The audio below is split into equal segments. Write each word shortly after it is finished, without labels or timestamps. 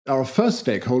Our first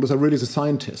stakeholders are really the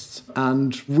scientists.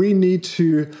 And we need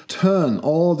to turn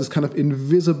all this kind of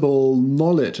invisible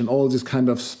knowledge and all these kind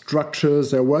of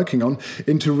structures they're working on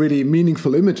into really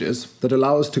meaningful images that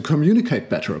allow us to communicate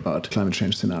better about climate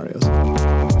change scenarios.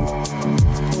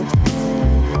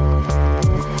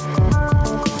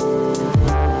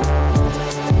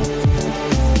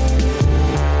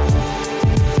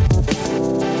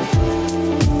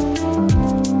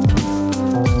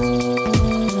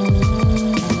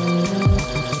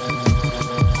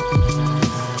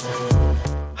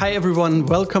 Hi everyone,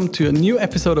 welcome to a new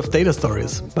episode of Data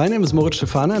Stories. My name is Moritz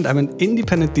Stefana and I'm an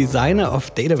independent designer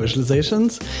of data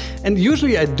visualizations. And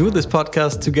usually I do this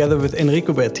podcast together with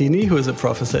Enrico Bertini, who is a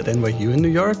professor at NYU in New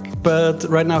York. But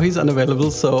right now he's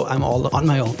unavailable, so I'm all on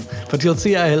my own. But you'll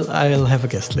see I'll have a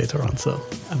guest later on, so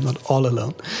I'm not all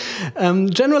alone.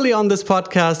 Generally on this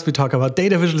podcast, we talk about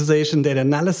data visualization, data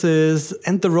analysis,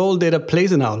 and the role data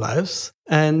plays in our lives.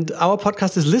 And our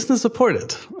podcast is listener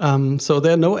supported, so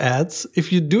there are no ads.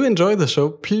 If you do enjoy the show,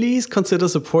 please consider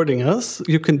supporting us.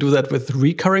 You can do that with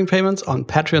recurring payments on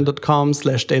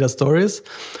patreon.com/datastories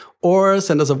or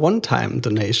send us a one-time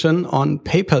donation on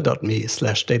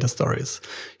paypal.me/datastories.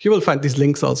 You will find these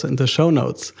links also in the show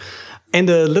notes. And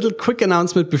a little quick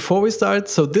announcement before we start.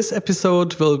 So this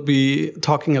episode will be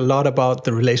talking a lot about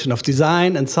the relation of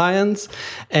design and science.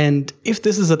 And if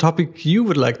this is a topic you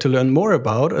would like to learn more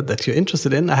about or that you're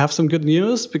interested in, I have some good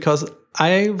news because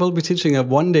I will be teaching a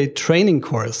one-day training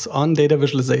course on data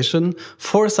visualization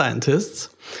for scientists.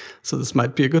 So this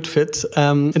might be a good fit.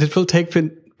 And it will take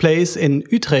place in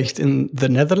Utrecht in the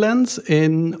Netherlands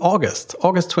in August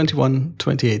 21,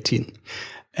 2018.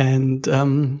 And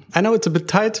I know it's a bit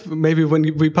tight. Maybe when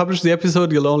we publish the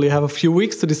episode, you'll only have a few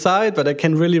weeks to decide, but I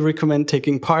can really recommend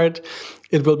taking part.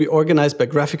 It will be organized by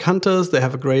Graphic Hunters. They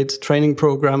have a great training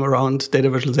program around data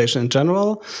visualization in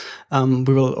general.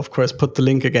 We will, of course, put the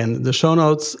link again in the show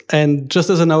notes. And just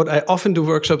as a note, I often do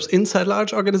workshops inside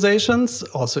large organizations,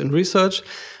 also in research.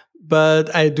 But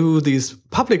I do these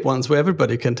public ones where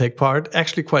everybody can take part,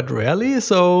 actually quite rarely.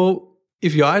 So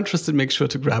if you are interested, make sure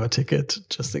to grab a ticket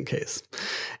just in case.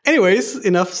 Anyways,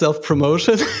 enough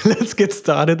self-promotion. Let's get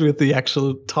started with the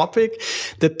actual topic.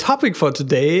 The topic for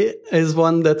today is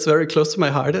one that's very close to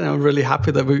my heart, and I'm really happy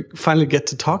that we finally get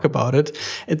to talk about it.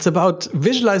 It's about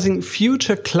visualizing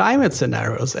future climate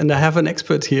scenarios. And I have an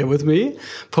expert here with me,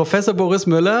 Professor Boris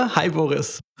Müller. Hi,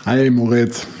 Boris. Hi,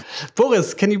 Moritz.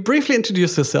 Boris, can you briefly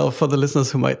introduce yourself for the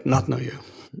listeners who might not know you?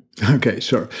 Okay,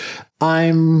 sure.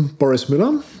 I'm Boris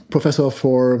Müller, professor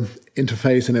for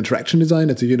interface and interaction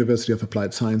design at the University of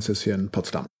Applied Sciences here in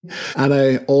Potsdam. And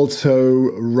I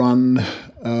also run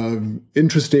an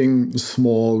interesting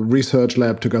small research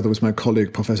lab together with my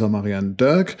colleague, Professor Marianne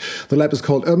Dirk. The lab is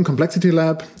called Urban Complexity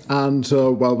Lab. And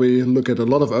while we look at a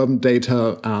lot of urban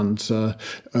data and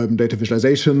urban data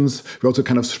visualizations, we also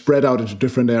kind of spread out into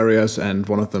different areas. And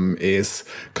one of them is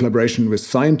collaboration with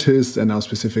scientists and now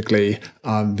specifically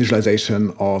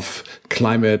visualization of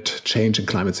climate change and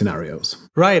climate scenarios.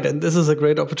 Right, and this is a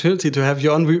great opportunity to have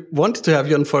you on. We wanted to have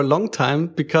you on for a long time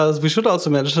because we should also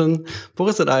mention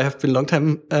Boris and I have been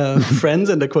long-time friends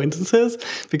and acquaintances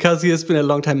because he has been a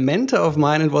long-time mentor of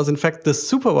mine and was in fact the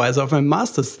supervisor of my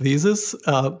master's thesis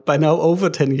by now over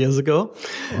 10 years ago.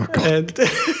 Oh, God. And,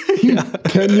 yeah.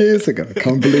 10 years ago, I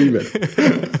can't believe it.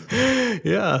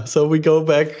 Yeah, so we go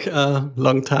back a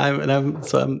long time, and I'm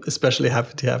especially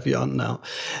happy to have you on now.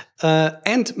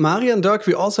 And Marianne Dirk,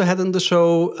 we also had on the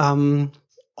show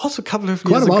also a couple of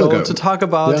years ago to talk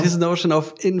about his notion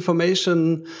of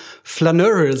information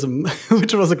flaneurism,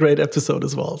 which was a great episode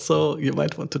as well. So you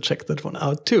might want to check that one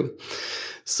out too.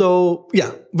 So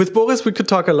yeah, with Boris, we could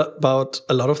talk about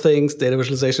a lot of things, data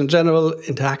visualization in general,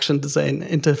 interaction design,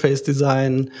 interface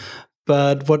design.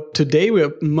 But what today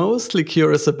we're mostly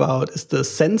curious about is the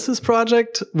Census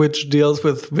project, which deals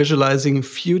with visualizing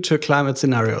future climate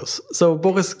scenarios. So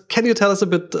Boris, can you tell us a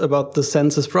bit about the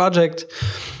Census project?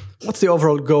 What's the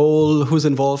overall goal? Who's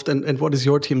involved? And what is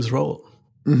your team's role?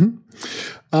 Mm-hmm.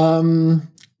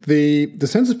 The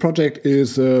Census project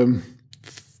is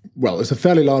it's a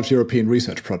fairly large European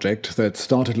research project that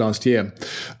started last year.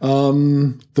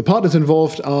 The partners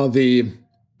involved are the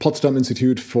Potsdam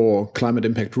Institute for Climate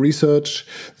Impact Research,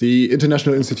 the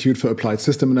International Institute for Applied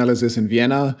System Analysis in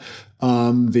Vienna,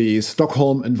 the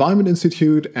Stockholm Environment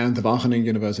Institute, and the Wageningen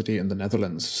University in the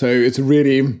Netherlands. So it's a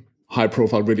really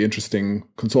high-profile, really interesting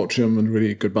consortium and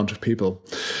really good bunch of people.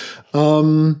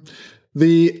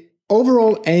 The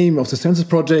overall aim of the Census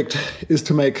project is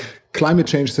to make climate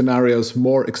change scenarios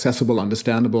more accessible,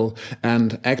 understandable,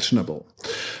 and actionable.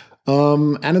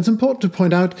 And it's important to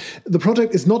point out the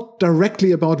project is not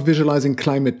directly about visualizing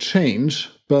climate change,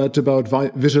 but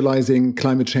about visualizing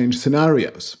climate change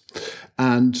scenarios.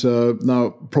 And now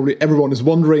probably everyone is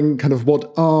wondering kind of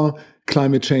what are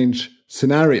climate change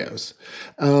scenarios.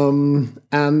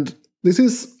 And this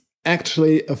is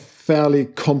actually a fairly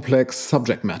complex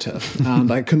subject matter. And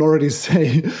I can already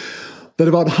say that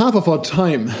about half of our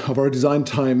time, of our design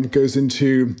time, goes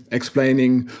into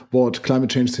explaining what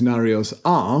climate change scenarios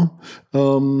are.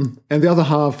 And the other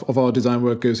half of our design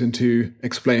work goes into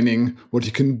explaining what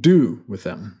you can do with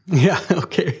them. Yeah,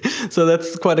 okay. So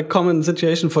that's quite a common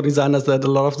situation for designers, that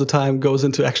a lot of the time goes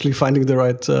into actually finding the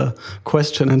right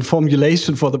question and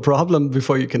formulation for the problem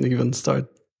before you can even start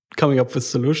coming up with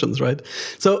solutions, right?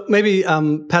 So maybe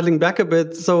paddling back a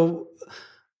bit. So,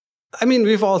 I mean,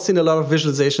 we've all seen a lot of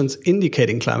visualizations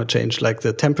indicating climate change, like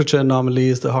the temperature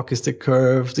anomalies, the hockey stick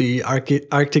curve, the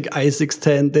Arctic ice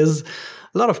extent. There's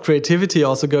a lot of creativity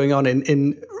also going on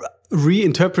in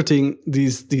reinterpreting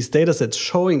these data sets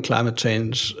showing climate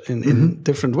change in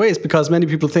different ways, because many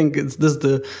people think this is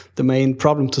the main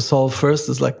problem to solve first,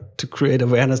 is like to create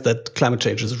awareness that climate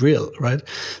change is real, right?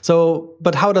 So,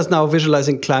 but how does now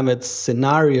visualizing climate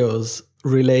scenarios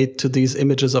relate to these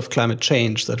images of climate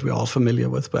change that we're all familiar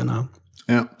with by now?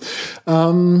 Yeah.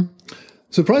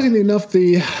 Surprisingly enough,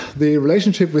 the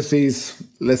relationship with these,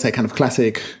 let's say, kind of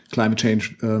classic climate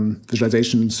change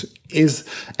visualizations is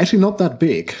actually not that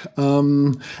big.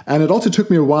 And it also took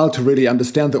me a while to really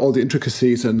understand all the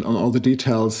intricacies and all the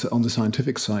details on the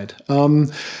scientific side.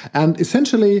 And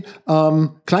essentially,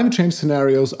 climate change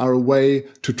scenarios are a way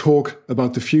to talk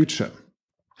about the future.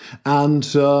 And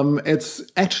it's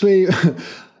actually...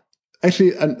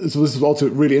 Actually, and so this is also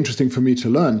really interesting for me to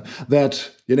learn, that,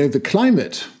 you know, the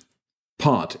climate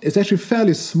part is actually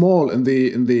fairly small in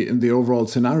the overall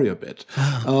scenario bit,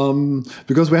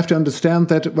 because we have to understand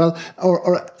that, well,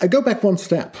 or I go back one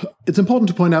step. It's important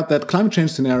to point out that climate change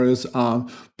scenarios are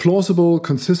plausible,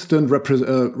 consistent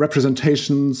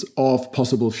representations of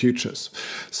possible futures.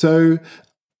 So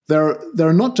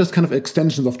they're not just kind of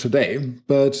extensions of today,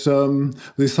 but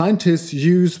the scientists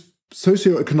use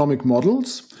socioeconomic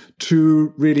models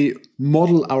to really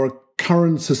model our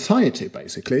current society,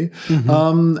 basically.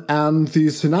 And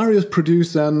these scenarios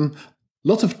produce then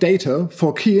lots of data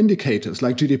for key indicators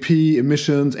like GDP,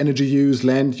 emissions, energy use,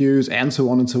 land use, and so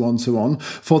on and so on and so on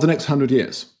for the next 100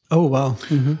 years. Oh, wow.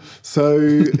 So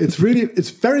it's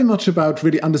very much about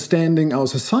really understanding our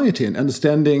society and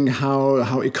understanding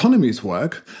how economies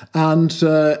work, and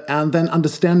then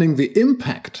understanding the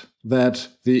impact that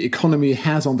the economy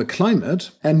has on the climate,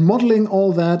 and modeling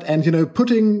all that, and, you know,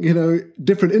 putting, you know,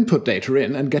 different input data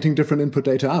in and getting different input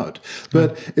data out.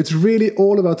 But it's really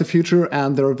all about the future,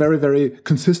 and there are very, very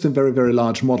consistent, very, very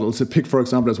large models. So PIC, for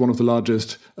example, is one of the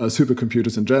largest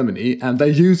supercomputers in Germany, and they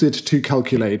use it to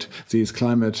calculate these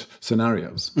climate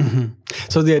scenarios.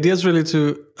 So the idea is really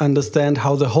to understand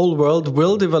how the whole world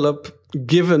will develop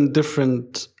given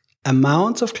different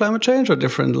amounts of climate change, or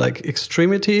different like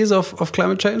extremities of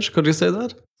climate change. Could you say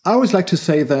that? I always like to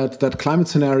say that climate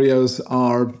scenarios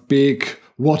are big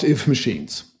what-if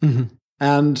machines.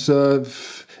 And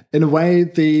in a way,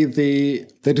 they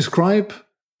describe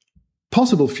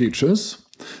possible futures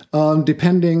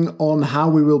depending on how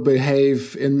we will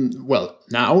behave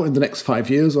now in the next 5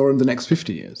 years or in the next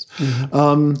 50 years.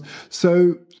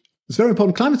 So it's very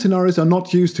important. Climate scenarios are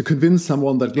not used to convince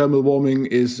someone that global warming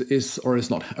is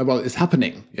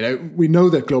happening. You know, we know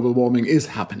that global warming is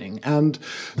happening. And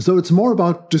so it's more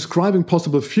about describing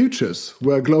possible futures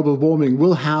where global warming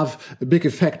will have a big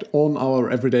effect on our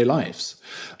everyday lives.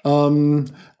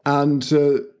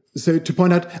 So to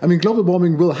point out, I mean, global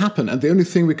warming will happen, and the only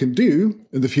thing we can do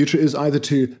in the future is either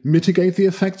to mitigate the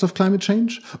effects of climate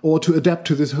change or to adapt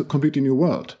to this completely new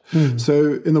world.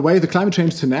 So in a way, the climate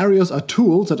change scenarios are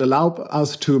tools that allow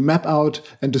us to map out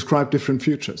and describe different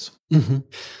futures.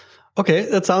 Okay,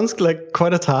 that sounds like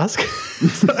quite a task.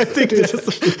 So I think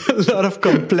there's a lot of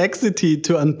complexity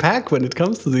to unpack when it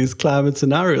comes to these climate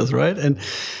scenarios, right? And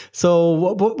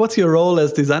so what's your role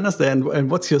as designers there,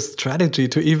 and what's your strategy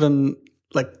to even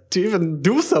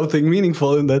do something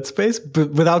meaningful in that space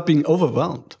without being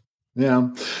overwhelmed? Yeah.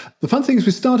 The fun thing is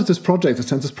we started this project, the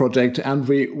Census Project, and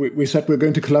we said we're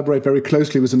going to collaborate very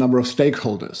closely with a number of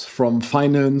stakeholders from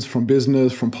finance, from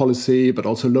business, from policy, but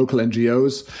also local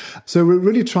NGOs. So we're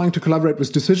really trying to collaborate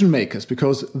with decision makers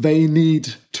because they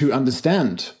need to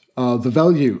understand the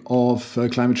value of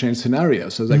climate change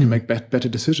scenarios so they can make better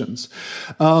decisions.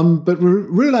 But we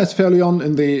realized fairly on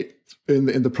in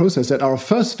the process that our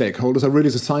first stakeholders are really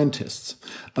the scientists.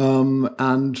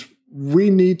 And we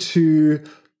need to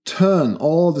turn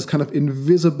all this kind of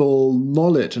invisible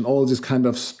knowledge and all these kind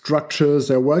of structures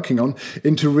they're working on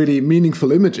into really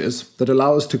meaningful images that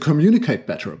allow us to communicate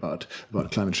better about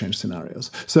climate change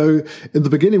scenarios. So in the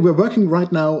beginning, we're working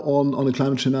right now on a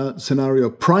climate scenario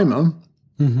primer,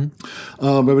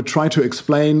 where we try to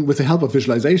explain, with the help of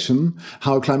visualization,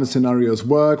 how climate scenarios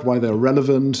work, why they're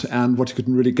relevant, and what you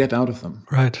can really get out of them.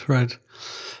 Right.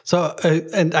 So,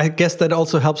 and I guess that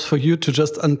also helps for you to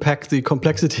just unpack the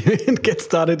complexity and get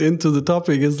started into the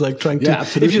topic. Is like trying to,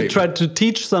 if you try to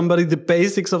teach somebody the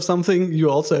basics of something, you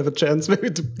also have a chance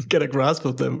maybe to get a grasp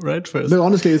of them, right? First. No,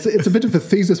 honestly, it's a bit of a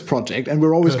thesis project, and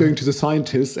we're always going to the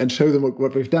scientists and show them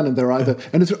what we've done, and they're either,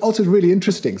 and it's also really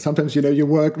interesting. Sometimes, you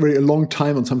work really a long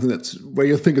time on something where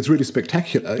you think it's really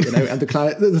spectacular, and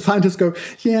the scientists go,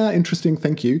 yeah, interesting,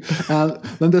 thank you.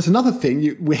 Then there's another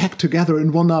thing we hacked together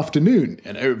in one afternoon,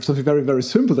 something very, very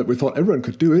simple that we thought everyone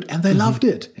could do it, and they loved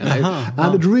it,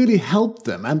 and it really helped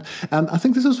them. And I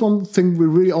think this is one thing we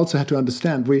really also had to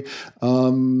understand.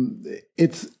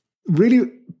 It's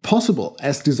really possible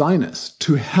as designers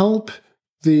to help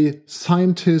the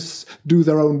scientists do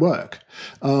their own work,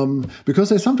 because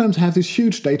they sometimes have these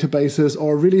huge databases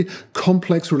or really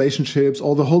complex relationships,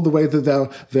 or the way that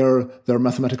their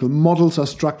mathematical models are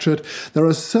structured. They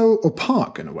are so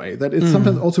opaque in a way that it's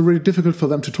sometimes also really difficult for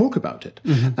them to talk about it.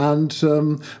 And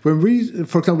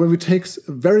for example, when we take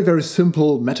very, very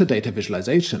simple metadata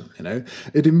visualization,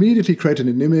 it immediately created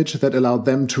an image that allowed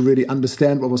them to really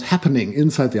understand what was happening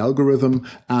inside the algorithm,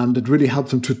 and it really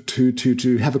helped them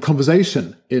to have a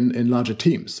conversation in larger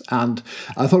teams. And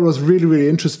I thought it was really, really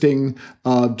interesting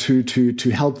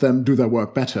to help them do their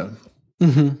work better.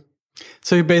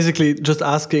 So you're basically just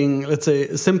asking, let's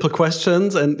say, simple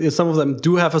questions, and some of them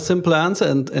do have a simple answer,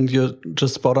 and you're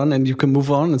just spot on, and you can move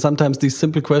on. And sometimes these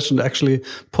simple questions actually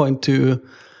point to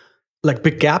like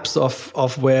big gaps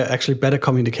of where actually better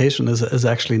communication is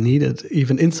actually needed,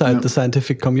 even inside the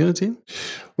scientific community.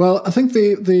 Well, I think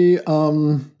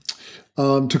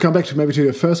to come back to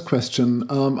your first question,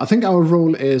 I think our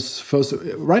role is first.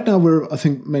 Right now, we're, I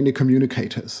think, mainly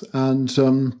communicators, and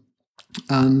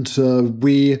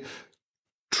we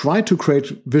try to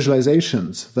create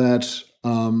visualizations that,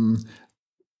 on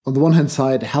the one hand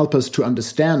side, help us to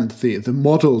understand the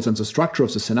models and the structure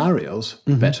of the scenarios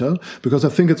better, because I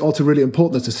think it's also really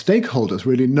important that the stakeholders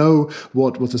really know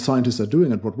what the scientists are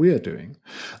doing and what we are doing.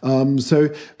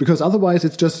 Because otherwise,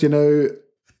 it's just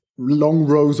long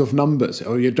rows of numbers,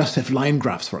 or you just have line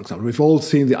graphs, for example. We've all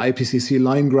seen the IPCC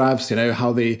line graphs,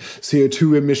 how the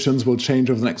CO2 emissions will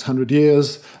change over the next 100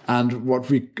 years, and what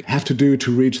we have to do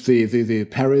to reach the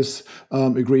Paris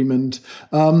Agreement.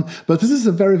 But this is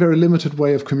a very, very limited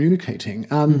way of communicating.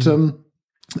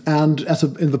 And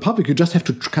in the public, you just have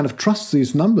to kind of trust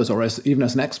these numbers, or even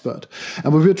as an expert.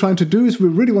 And what we're trying to do is we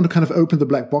really want to kind of open the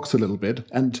black box a little bit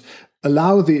and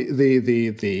allow the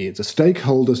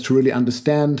stakeholders to really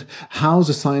understand how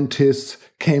the scientists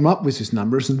came up with these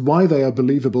numbers and why they are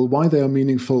believable, why they are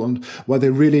meaningful, and why they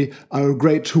really are a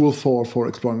great tool for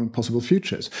exploring possible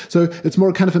futures. So it's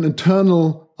more kind of an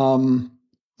internal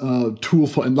tool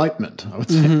for enlightenment, I would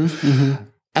say.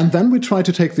 And then we try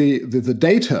to take the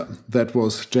data that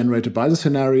was generated by the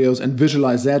scenarios and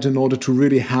visualize that in order to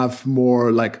really have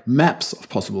more like maps of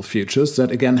possible futures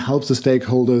that, again, helps the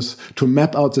stakeholders to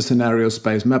map out the scenario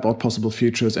space, map out possible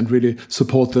futures, and really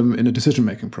support them in a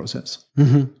decision-making process.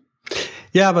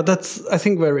 Yeah, but that's, I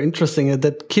think, very interesting.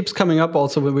 That keeps coming up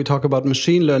also when we talk about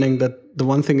machine learning, that the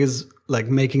one thing is like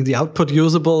making the output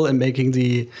usable and making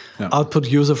the output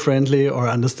user-friendly or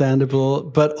understandable,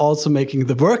 but also making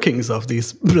the workings of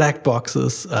these black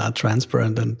boxes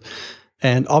transparent.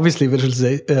 And obviously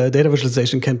data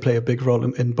visualization can play a big role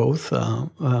in both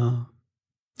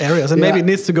areas. And maybe it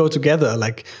needs to go together,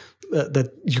 like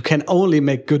that you can only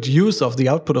make good use of the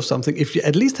output of something if you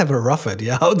at least have a rough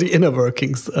idea how the inner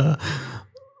workings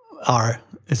are,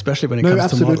 especially when it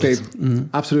comes to models.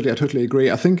 Absolutely, I totally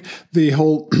agree. I think the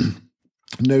whole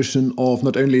notion of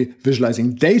not only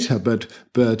visualizing data but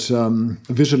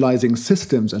visualizing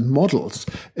systems and models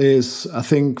is, I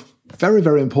think, very,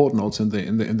 very important also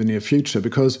in the near future,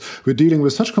 because we're dealing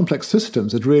with such complex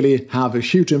systems that really have a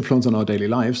huge influence on our daily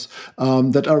lives,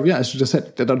 that are, as you just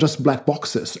said, that are just black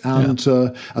boxes. And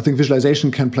I think visualization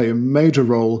can play a major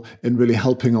role in really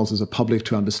helping also the public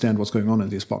to understand what's going on in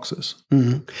these boxes.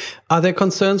 Are there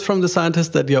concerns from the scientists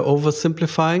that you're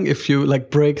oversimplifying if you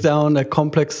break down a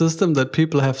complex system that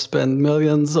people have spent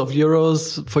millions of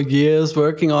euros for years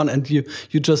working on, and you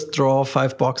just draw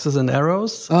 5 boxes and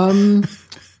arrows?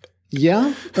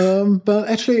 But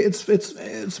actually,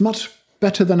 it's much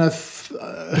better than I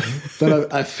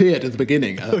feared at the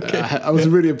beginning. I was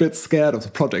really a bit scared of the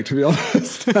project, to be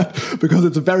honest, because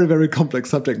it's a very, very complex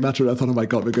subject matter. I thought, oh my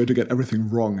God, we're going to get everything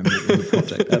wrong in the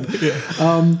project.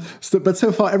 And, but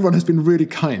so far, everyone has been really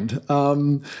kind.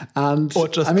 Or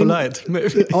just polite,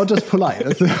 maybe. Or just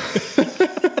polite.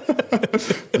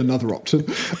 Another option.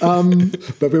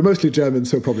 But we're mostly German,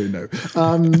 so probably no.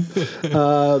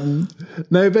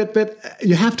 No, but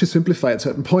you have to simplify at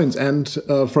certain points. And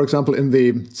for example, in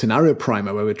the scenario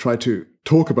primer, where we try to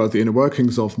talk about the inner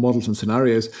workings of models and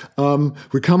scenarios,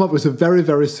 we come up with a very,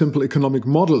 very simple economic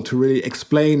model to really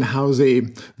explain how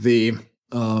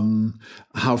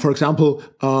how, for example,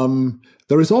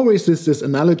 there is always this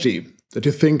analogy that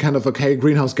you think kind of, okay,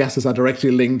 greenhouse gases are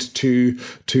directly linked to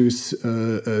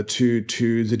the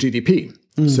GDP.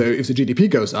 So if the GDP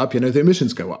goes up, the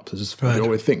emissions go up. This is what we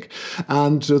always think.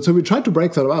 And so we try to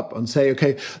break that up and say,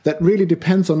 okay, that really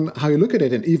depends on how you look at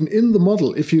it. And even in the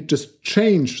model, if you just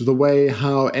change the way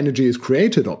how energy is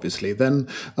created, obviously, then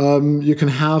you can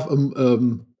have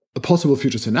a possible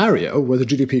future scenario where the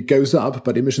GDP goes up,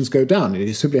 but emissions go down.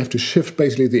 You simply have to shift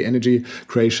basically the energy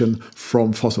creation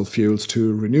from fossil fuels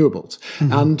to renewables.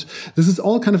 And this is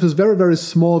all kind of this very, very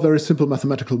small, very simple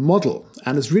mathematical model.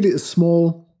 And it's really a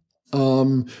small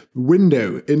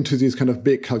window into these kind of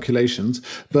big calculations,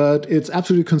 but it's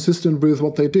absolutely consistent with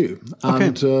what they do.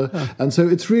 And, and so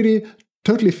it's really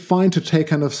totally fine to take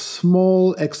kind of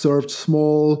small excerpts,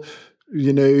 small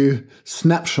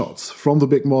snapshots from the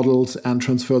big models and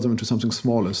transfer them into something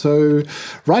smaller. So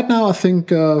right now, I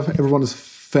think everyone is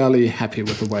fairly happy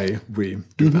with the way we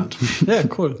do that. Yeah,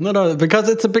 cool. No, because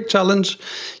it's a big challenge.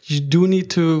 You do need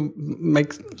to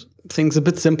make things a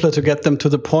bit simpler to get them to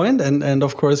the point. And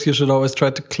of course, you should always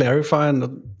try to clarify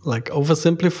and not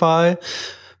oversimplify.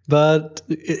 But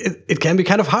it can be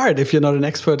kind of hard if you're not an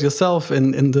expert yourself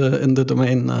in the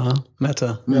domain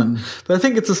matter. Yeah. But I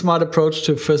think it's a smart approach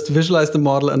to first visualize the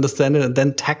model, understand it, and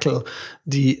then tackle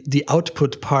the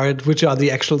output part, which are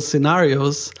the actual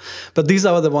scenarios. But these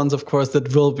are the ones, of course,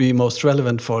 that will be most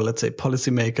relevant for, let's say,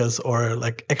 policymakers or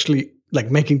actually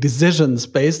making decisions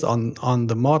based on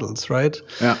the models, right?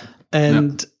 Yeah.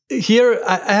 And here,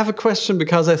 I have a question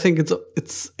because I think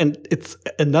it's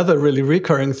another really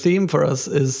recurring theme for us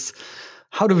is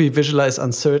how do we visualize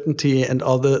uncertainty and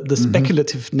all the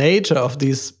speculative nature of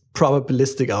these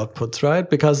probabilistic outputs, right?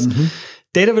 Because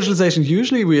data visualization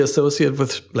usually we associate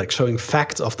with showing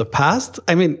facts of the past.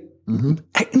 I mean,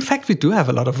 in fact, we do have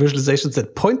a lot of visualizations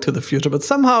that point to the future, but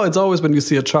somehow it's always when you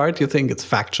see a chart, you think it's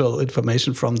factual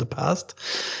information from the past.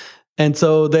 And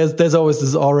so there's always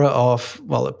this aura of,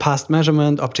 a past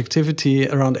measurement, objectivity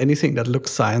around anything that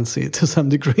looks sciencey to some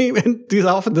degree. And these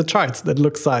are often the charts that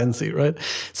look sciencey, right?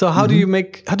 So how do you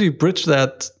bridge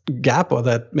that gap or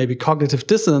that maybe cognitive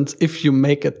dissonance if you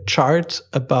make a chart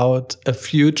about a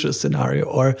future scenario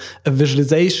or a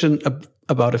visualization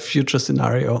about a future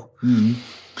scenario?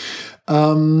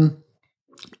 The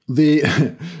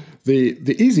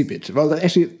easy bit,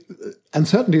 actually,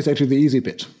 uncertainty is actually the easy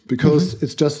bit because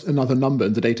it's just another number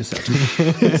in the data set.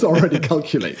 It's already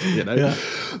calculated, Yeah.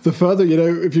 The further,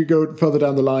 if you go further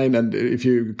down the line and if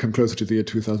you come closer to the year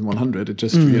 2100, it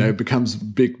just, becomes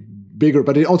bigger,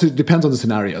 but it also depends on the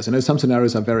scenarios. Some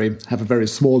scenarios have a very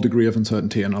small degree of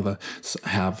uncertainty and others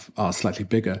are slightly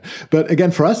bigger. But again,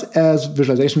 for us as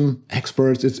visualization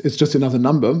experts, it's just another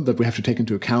number that we have to take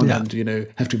into account and,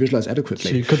 have to visualize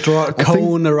adequately. So you could draw a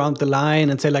cone around the line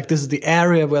and say this is the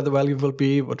area where the value will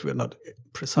be, but we're not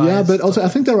precise. Yeah, but also I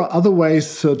think there are other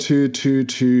ways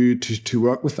to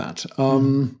work with that.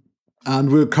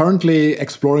 And we're currently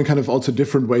exploring kind of also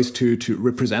different ways to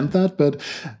represent that. But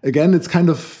again, it's kind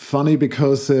of funny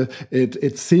because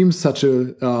it seems such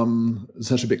a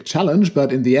big challenge,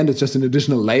 but in the end, it's just an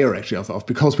additional layer actually of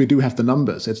because we do have the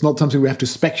numbers. It's not something we have to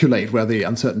speculate where the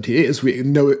uncertainty is. We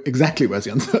know exactly where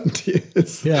the uncertainty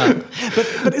is. Yeah,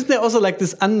 but isn't there also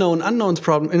this unknowns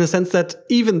problem in the sense that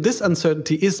even this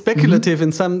uncertainty is speculative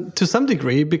to some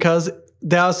degree because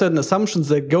there are certain assumptions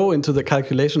that go into the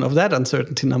calculation of that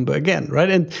uncertainty number again, right?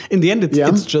 And in the end,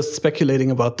 it's just speculating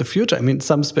about the future. I mean,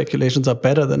 some speculations are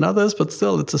better than others, but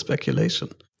still, it's a speculation.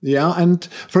 Yeah, and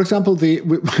for example, there's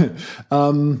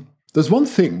one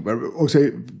thing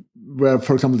where,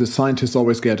 for example, the scientists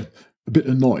always get a bit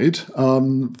annoyed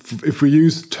if we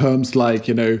use terms like,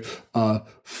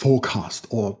 forecast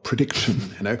or prediction,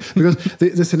 because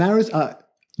the scenarios are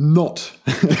not.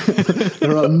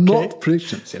 There are not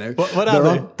predictions, you know. What are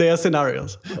they? They are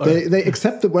scenarios. They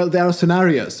accept that, well, there are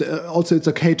scenarios. Also, it's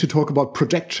okay to talk about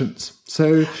projections.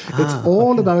 So it's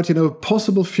all about, you know,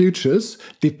 possible futures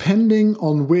depending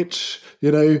on which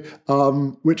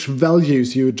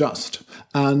values you adjust.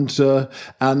 And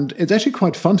it's actually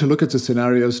quite fun to look at the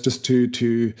scenarios just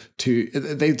they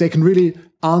can really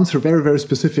answer very, very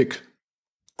specific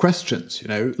questions, you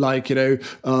know, like, you know,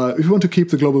 if you want to keep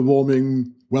the global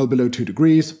warming well below 2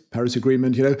 degrees, Paris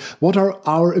Agreement, you know, what are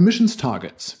our emissions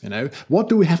targets? You know, what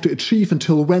do we have to achieve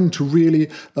until when to really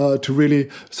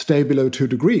stay below 2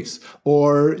 degrees?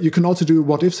 Or you can also do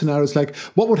what if scenarios like,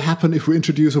 what would happen if we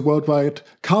introduce a worldwide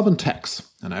carbon tax?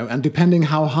 You know, and depending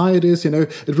how high it is, you know,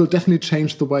 it will definitely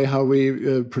change the way how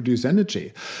we produce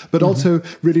energy. But also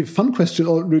really fun question,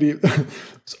 or really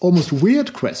almost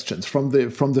weird questions from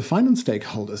the finance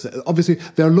stakeholders. Obviously,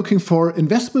 they're looking for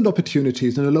investment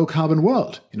opportunities in a low carbon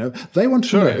world. You know, they want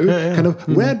to know kind of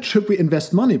where should we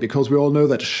invest money, because we all know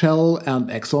that Shell and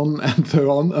Exxon and so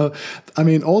on. I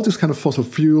mean, all these kind of fossil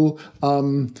fuel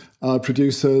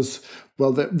producers.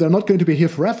 Well, they're not going to be here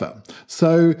forever.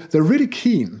 So they're really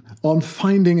keen on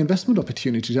finding investment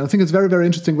opportunities. And I think it's a very, very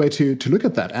interesting way to look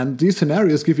at that. And these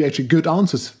scenarios give you actually good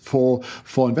answers for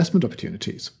investment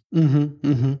opportunities.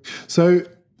 So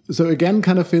again,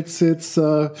 kind of it's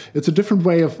a different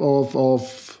way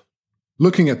of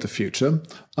looking at the future.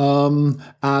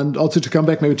 And also to come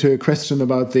back maybe to a question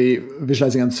about the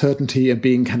visualizing uncertainty and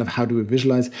being kind of how do we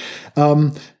visualize.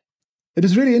 It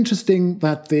is really interesting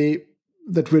that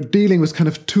we're dealing with kind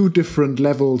of two different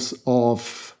levels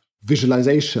of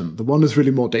visualization. The one is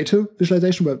really more data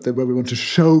visualization, where we want to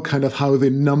show kind of how the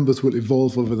numbers will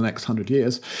evolve over the next 100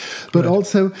 years. But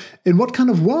also, in what kind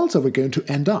of worlds are we going to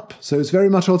end up? So it's very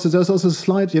much also, there's also a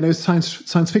slight, you know,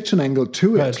 science fiction angle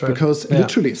to it, because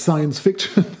literally science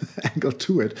fiction angle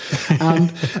to it.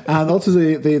 And also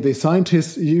the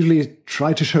scientists usually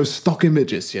try to show stock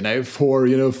images, you know, for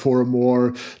a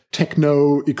more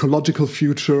techno-ecological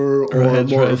future or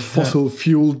more fossil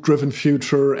fuel-driven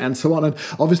future and so on. And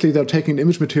obviously they're taking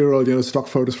image material, you know, stock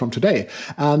photos from today.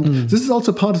 And this is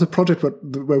also part of the project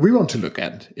where we want to look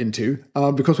into,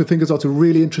 because we think it's also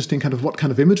really interesting kind of what kind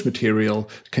of image material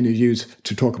can you use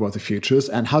to talk about the futures,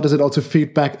 and how does it also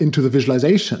feed back into the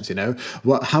visualizations, you know?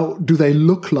 How do they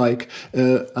look like,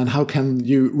 and how can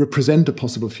you represent a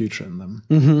possible future in them?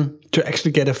 To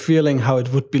actually get a feeling how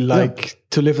it would be like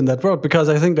to live in that world, because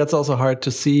I think that's also hard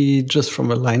to see just from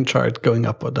a line chart going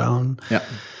up or down.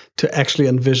 To actually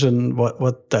envision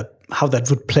how that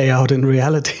would play out in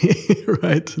reality,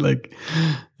 right? Like,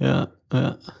 yeah,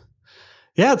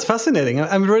 it's fascinating.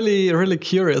 I'm really, really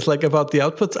curious, like, about the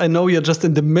outputs. I know you're just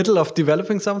in the middle of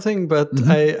developing something, but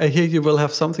I hear you will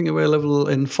have something available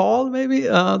in fall, maybe,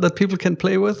 that people can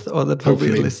play with, or that will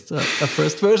be at least a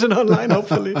first version online,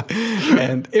 hopefully.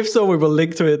 And if so, we will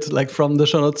link to it, like, from the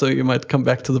show notes, so you might come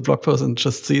back to the blog post and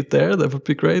just see it there. That would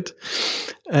be great.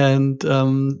 And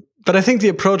but I think the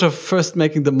approach of first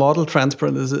making the model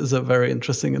transparent is a very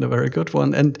interesting and a very good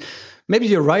one. And maybe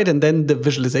you're right, and then the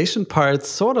visualization part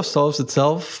sort of solves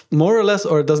itself more or less,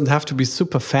 or it doesn't have to be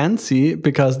super fancy,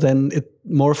 because then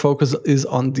more focus is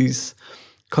on these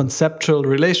conceptual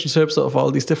relationships of all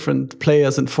these different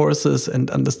players and forces, and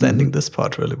understanding this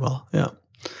part really well. Yeah.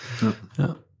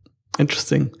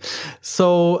 Interesting.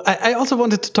 So I also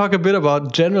wanted to talk a bit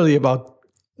generally about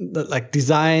like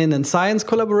design and science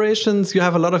collaborations. You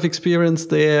have a lot of experience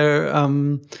there.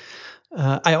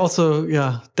 I also,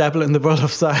 dabble in the world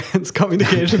of science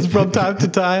communications from time to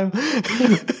time.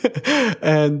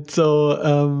 And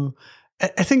so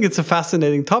I think it's a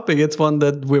fascinating topic. It's one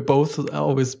that we're both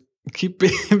always keep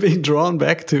being drawn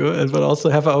back to, but also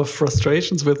have our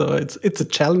frustrations with. It's a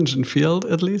challenging field,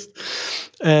 at least.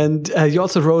 And you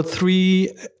also wrote 2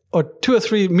 or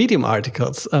 3 Medium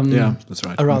articles that's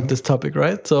right. around this topic,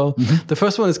 right? So the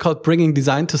first one is called Bringing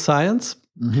Design to Science.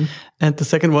 And the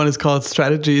second one is called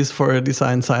Strategies for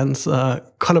Design Science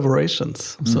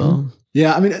Collaborations. So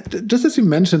yeah, I mean, just as you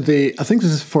mentioned, I think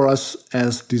this is for us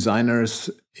as designers,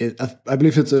 I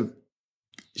believe it's a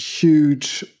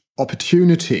huge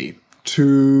opportunity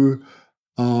to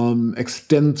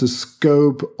extend the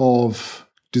scope of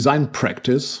design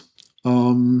practice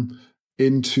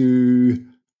into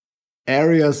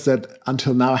areas that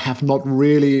until now have not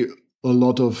really a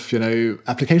lot of,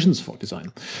 applications for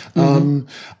design. And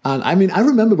I mean, I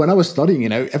remember when I was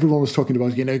studying, everyone was talking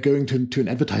about, going to an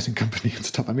advertising company and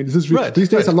stuff. I mean, these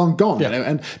days are long gone,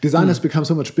 and design has become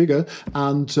so much bigger.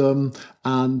 And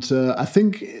I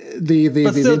think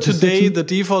but still today, the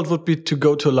default would be to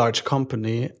go to a large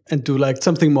company and do like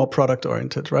something more product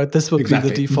oriented, right? This would be the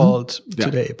default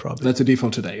today, probably. That's the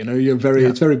default today.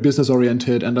 It's very business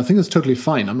oriented, and I think it's totally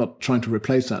fine. I'm not trying to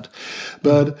replace that.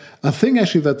 But I think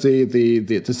actually that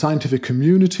the scientific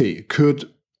community could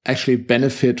actually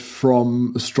benefit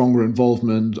from a stronger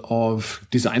involvement of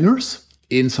designers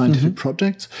in scientific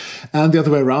projects. And the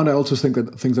other way around, I also think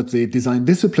that the design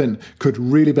discipline could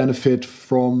really benefit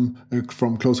from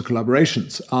closer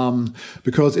collaborations,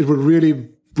 because it would really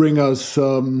bring us,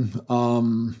 I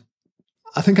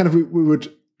think we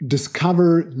would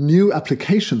discover new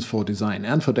applications for design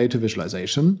and for data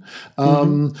visualization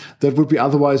that would be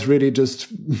otherwise really just,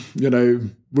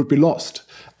 would be lost.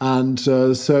 And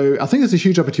so I think it's a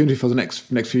huge opportunity for the next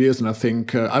few years. And I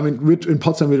think, in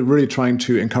Potsdam, we're really trying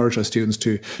to encourage our students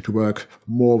to work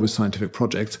more with scientific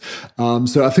projects.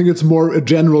 So I think it's more a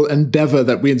general endeavor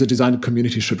that we in the design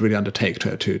community should really undertake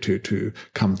to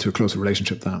come to a closer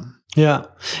relationship there. Yeah.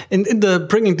 In the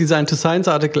Bringing Design to Science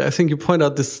article, I think you point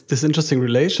out this interesting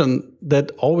relation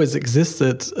that always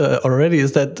existed already,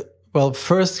 is that, well,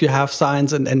 first you have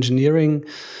science and engineering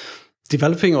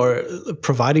developing or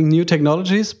providing new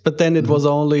technologies, but then it was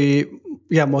only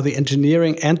more the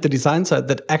engineering and the design side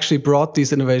that actually brought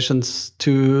these innovations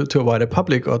to a wider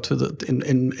public or to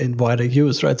in wider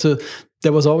use, right? So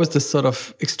there was always this sort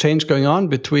of exchange going on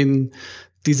between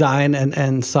design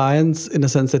and science, in a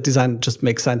sense that design just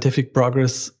makes scientific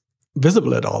progress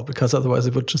visible at all, because otherwise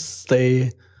it would just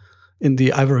stay in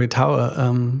the ivory tower.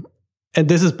 And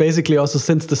this is basically also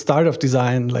since the start of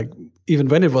design, like even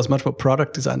when it was much more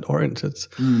product design oriented,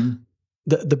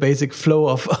 the basic flow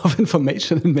of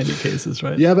information in many cases,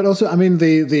 right? Yeah, but also, I mean,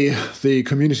 the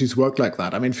communities work like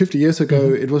that. I mean, 50 years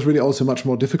ago, it was really also much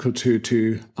more difficult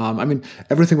to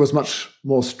everything was much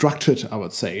more structured, I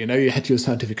would say. You had your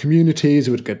scientific communities,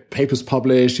 you would get papers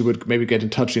published, you would maybe get in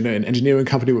touch, an engineering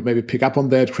company would maybe pick up on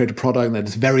that, create a product, and at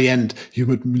the very end, you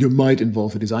might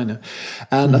involve a designer.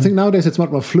 And I think nowadays it's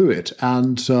much more fluid,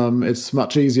 and it's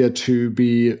much easier to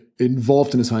be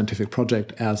involved in a scientific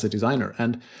project as a designer.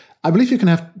 And I believe you can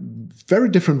have very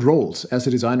different roles as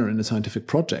a designer in a scientific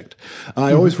project.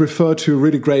 I always refer to a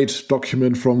really great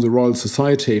document from the Royal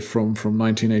Society from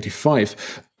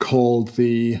 1985 called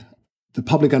the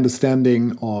Public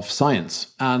Understanding of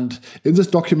Science. And in this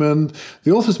document,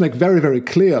 the authors make very, very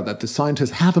clear that the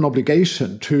scientists have an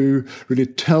obligation to really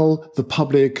tell the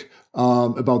public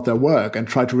about their work and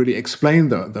try to really explain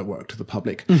their work to the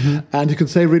public. And you can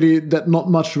say really that not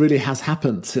much really has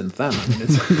happened since then. I mean,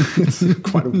 it's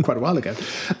quite a while ago.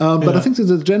 But I think that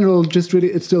the general just really,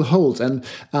 it still holds. And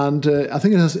I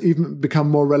think it has even become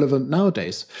more relevant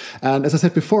nowadays. And as I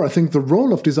said before, I think the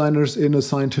role of designers in a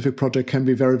scientific project can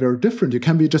be very, very different. You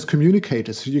can be just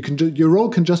communicators. Your role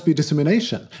can just be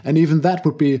dissemination. And even that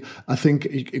would be, I think,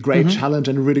 a great challenge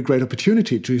and a really great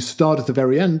opportunity to start at the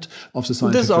very end of the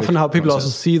scientific. This is often how people also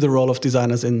see the role of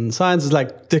designers in science, is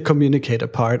like the communicator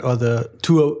part or the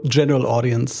to a general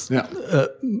audience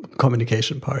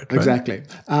communication part. Right? Exactly.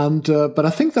 And but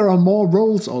I think there are more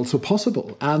roles also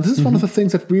possible. And this is one of the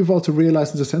things that we've also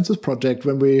realized in the Census Project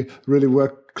when we really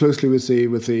work closely with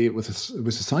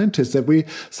the scientists, that we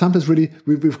sometimes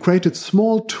we've created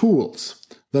small tools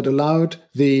that allowed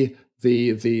the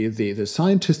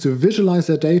scientists to visualize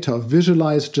their data,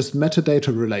 visualize just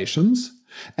metadata relations.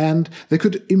 And they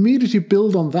could immediately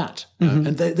build on that.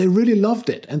 And they really loved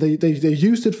it. And they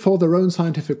used it for their own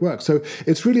scientific work. So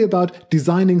it's really about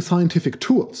designing scientific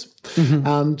tools.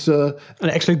 And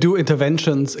actually do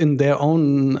interventions in their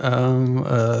own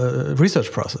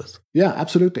research process. Yeah,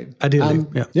 absolutely. Ideally,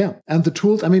 And the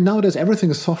tools, I mean, nowadays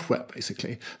everything is software,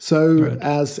 basically. So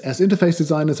as interface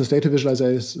designers, as data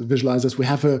visualizers, we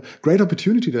have a great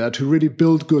opportunity there to really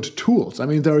build good tools. I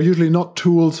mean, there are usually not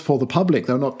tools for the public.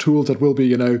 They're not tools that will be,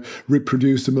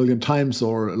 reproduced a million times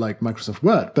or like Microsoft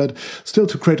Word, but still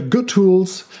to create good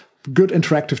tools, good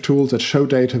interactive tools that show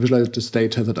data, visualize this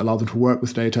data, that allow them to work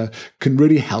with data, can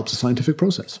really help the scientific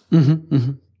process.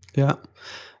 Yeah.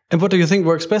 And what do you think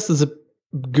works best? Is it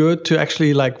good to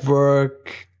actually like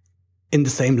work in the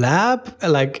same lab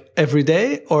like every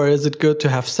day, or is it good to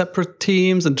have separate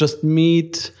teams and just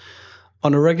meet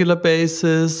on a regular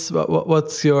basis?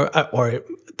 What's your, or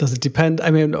does it depend?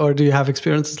 I mean, or do you have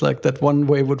experiences like that one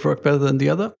way would work better than the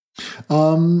other?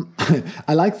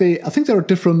 I think there are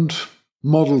different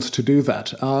models to do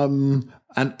that.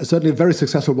 And certainly a very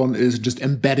successful one is just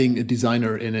embedding a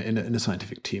designer in a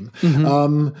scientific team.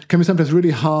 Can be sometimes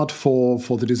really hard for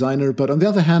the designer, but on the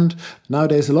other hand,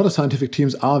 nowadays a lot of scientific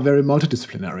teams are very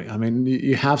multidisciplinary. I mean,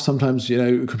 you have sometimes,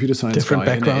 a computer science different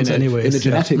guy backgrounds in a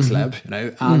genetics lab,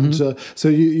 and so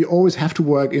you always have to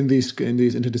work in these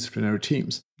interdisciplinary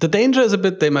teams. The danger is a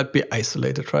bit they might be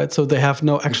isolated, right? So they have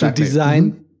no actual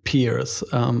design peers,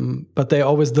 but they're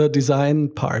always the design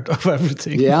part of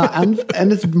everything. Yeah,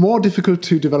 and it's more difficult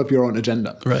to develop your own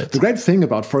agenda. Right. The great thing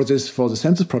about for the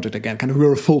Census project, again, kind of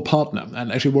we're a full partner,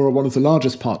 and actually we're one of the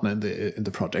largest partner in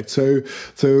the project. So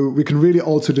we can really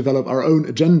also develop our own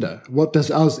agenda. What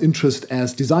does us interest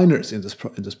as designers in this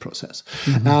process?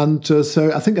 And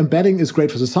so I think embedding is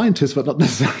great for the scientists, but not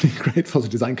necessarily great for the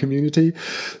design community.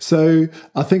 So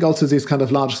I think also these kind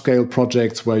of large scale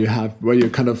projects where you're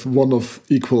kind of one of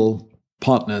equal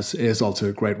partners is also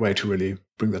a great way to really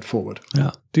bring that forward.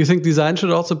 Yeah. Do you think design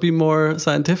should also be more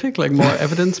scientific, like more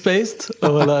evidence-based,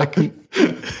 or like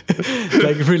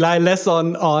rely less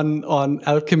on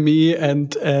alchemy and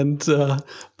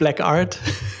black art?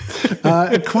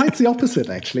 Quite the opposite,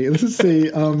 actually. This is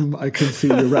I can see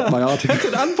you read my article. That's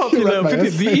an unpopular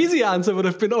opinion. The easy answer would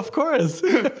have been, of course.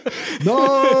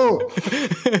 No!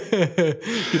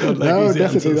 You don't like easy definitely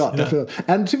answers. not. Definitely not.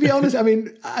 And to be honest, I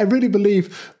mean, I really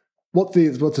believe what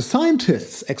the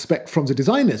scientists expect from the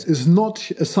designers is not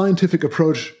a scientific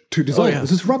approach to design. Oh, yeah.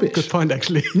 This is rubbish. Good point,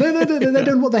 actually. No, they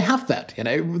don't want. They have that.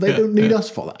 They don't need us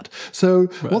for that. So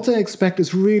what they expect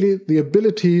is really the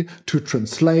ability to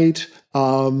translate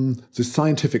the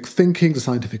scientific thinking, the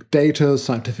scientific data,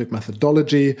 scientific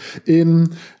methodology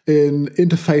in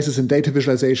interfaces and data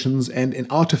visualizations and in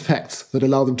artifacts that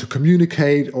allow them to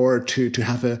communicate or to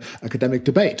have an academic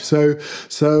debate. So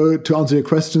to answer your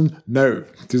question, no,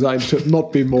 design should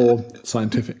not be more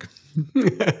scientific.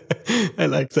 I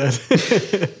like that.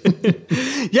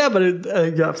 Yeah, but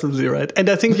you're absolutely right. And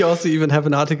I think you also even have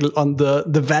an article on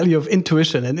the value of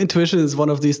intuition. And intuition is one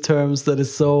of these terms that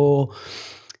is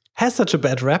has such a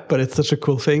bad rap, but it's such a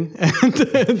cool thing.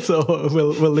 And so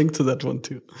we'll link to that one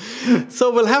too.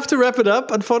 So we'll have to wrap it up.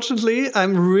 Unfortunately,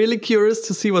 I'm really curious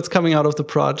to see what's coming out of the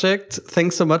project.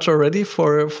 Thanks so much already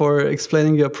for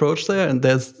explaining your approach there. And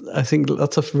there's, I think,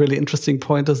 lots of really interesting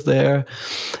pointers there.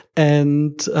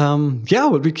 And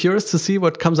we'll be curious to see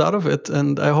what comes out of it.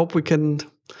 And I hope we can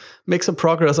make some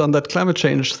progress on that climate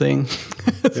change thing.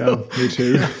 Yeah, me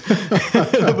too.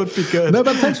 That would be good. No,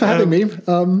 but thanks for having me. It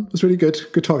was really good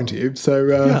talking to you.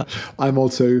 So I'm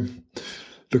also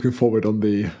looking forward on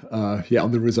the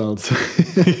results.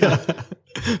 Yeah.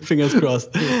 Fingers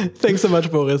crossed. Thanks so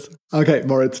much, Boris. Okay,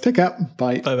 Moritz, take care.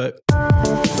 Bye. Bye-bye.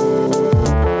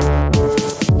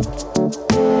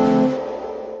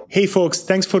 Hey folks,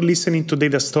 thanks for listening to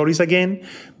Data Stories again.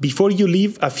 Before you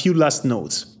leave, a few last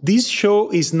notes. This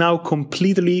show is now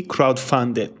completely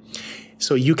crowdfunded.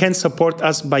 So you can support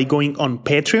us by going on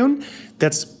Patreon.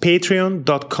 That's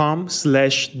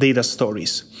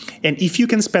patreon.com/datastories. And if you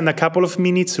can spend a couple of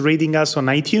minutes rating us on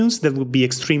iTunes, that would be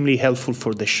extremely helpful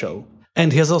for the show.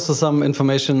 And here's also some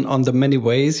information on the many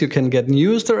ways you can get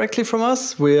news directly from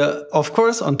us. We're, of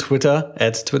course, on Twitter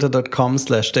at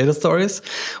twitter.com/datastories.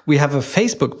 We have a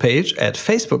Facebook page at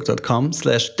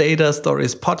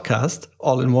facebook.com/datastoriespodcast,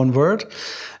 all in one word.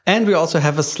 And we also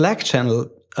have a Slack channel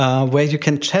where you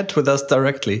can chat with us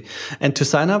directly. And to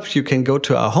sign up, you can go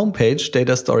to our homepage,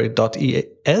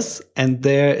 datastory.es, and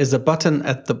there is a button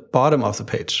at the bottom of the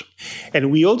page. And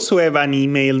we also have an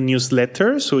email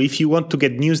newsletter. So if you want to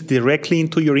get news directly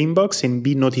into your inbox and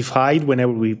be notified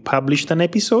whenever we publish an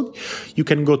episode, you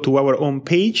can go to our own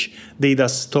page,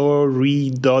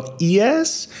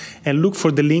 datastory.es, and look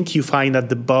for the link you find at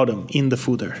the bottom in the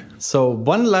footer. So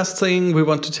one last thing we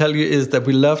want to tell you is that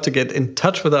we love to get in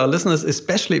touch with our listeners,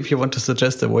 especially if you want to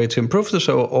suggest a way to improve the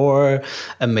show or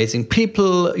amazing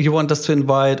people you want us to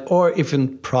invite or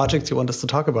even projects you want us to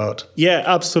talk about. Yeah,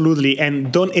 absolutely.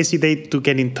 And don't hesitate to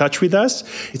get in touch with us.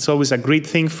 It's always a great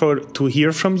thing to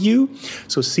hear from you.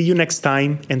 So see you next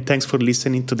time, and thanks for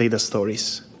listening to Data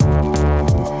Stories.